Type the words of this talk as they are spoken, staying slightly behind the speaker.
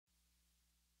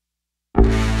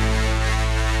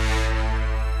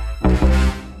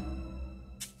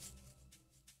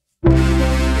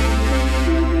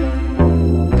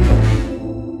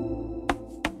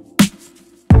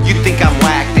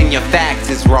facts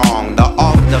is wrong. The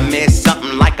optimist,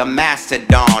 something like a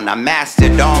Masta'Don. I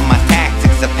mastered all my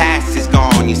tactics, the past is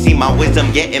gone. You see my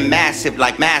wisdom getting massive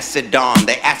like Masta'Don.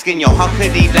 They asking, yo, how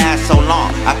could he last so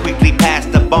long? I quickly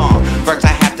passed the bomb. First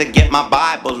I have to get my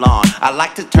Bible on. I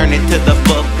like to turn it to the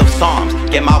book of Psalms,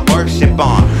 get my worship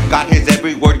on. God hears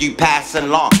every word you pass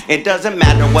along. It doesn't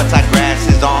matter what side grass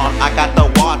is on, I got the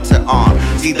water on.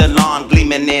 See the lawn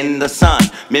gleaming in the sun.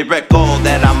 Miracle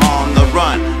that I'm on the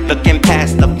run. Looking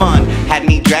past the fun had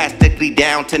me drastically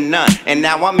down to none. And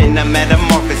now I'm in a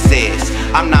metamorphosis.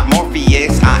 I'm not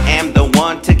Morpheus, I am the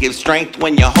one to give strength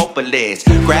when you're hopeless.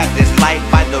 Grab this life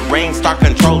by the reins, start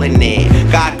controlling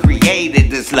it. God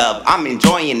created this love, I'm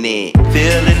enjoying it.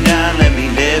 Feeling down, let me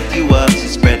lift you up. So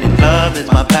spreading love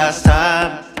is my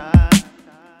pastime.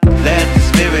 Let the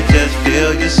spirit just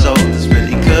fill your soul. This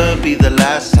really could be the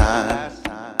last time.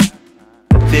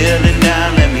 Feeling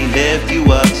down, let me lift you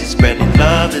up. So spreading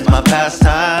love is my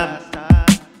pastime.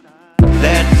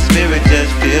 Let the spirit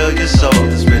just fill your soul.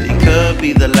 This really could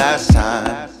be the last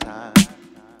time.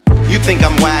 You think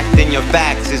I'm whack, then your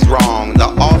facts is wrong. The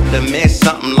optimist,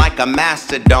 something like a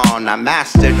Masta'Don. I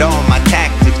mastered all my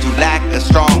tactics to lack a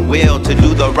strong will to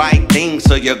do the right thing,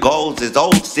 so your goals is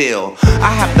old still.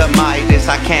 I have the Midas,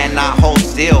 I cannot hold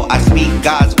still. I speak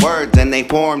God's words and they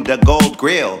form the gold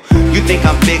grill. You think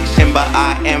I'm fiction, but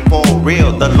I am for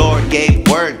real. The Lord gave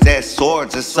words as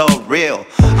swords are so real.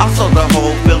 I'll sow the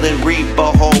whole field and reap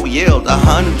a whole yield,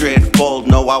 100-fold.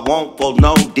 No, I won't fold,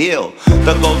 no deal.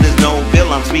 The gold is no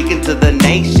bill, I'm speaking to the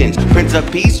nations. Prince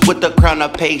of Peace with the crown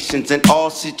of patience. In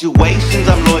all situations,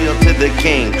 I'm loyal to the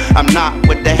King. I'm not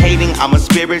with the hating, I'm a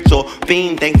spiritual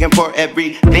fiend, thanking for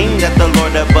everything that the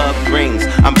Lord above brings.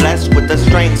 I'm blessed with the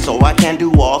strength, so I can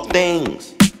do all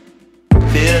things.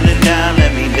 Feeling down,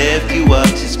 let me lift you up.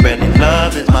 Just spreading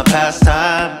love is my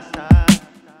pastime.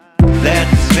 Let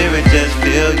the spirit just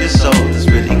fill your soul. This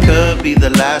really could be the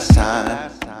last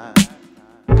time.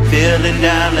 Feeling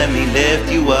down, let me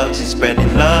lift you up. Just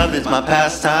spreading love is my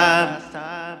pastime.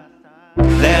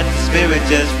 Let the spirit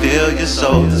just fill your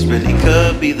soul. This really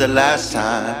could be the last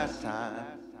time.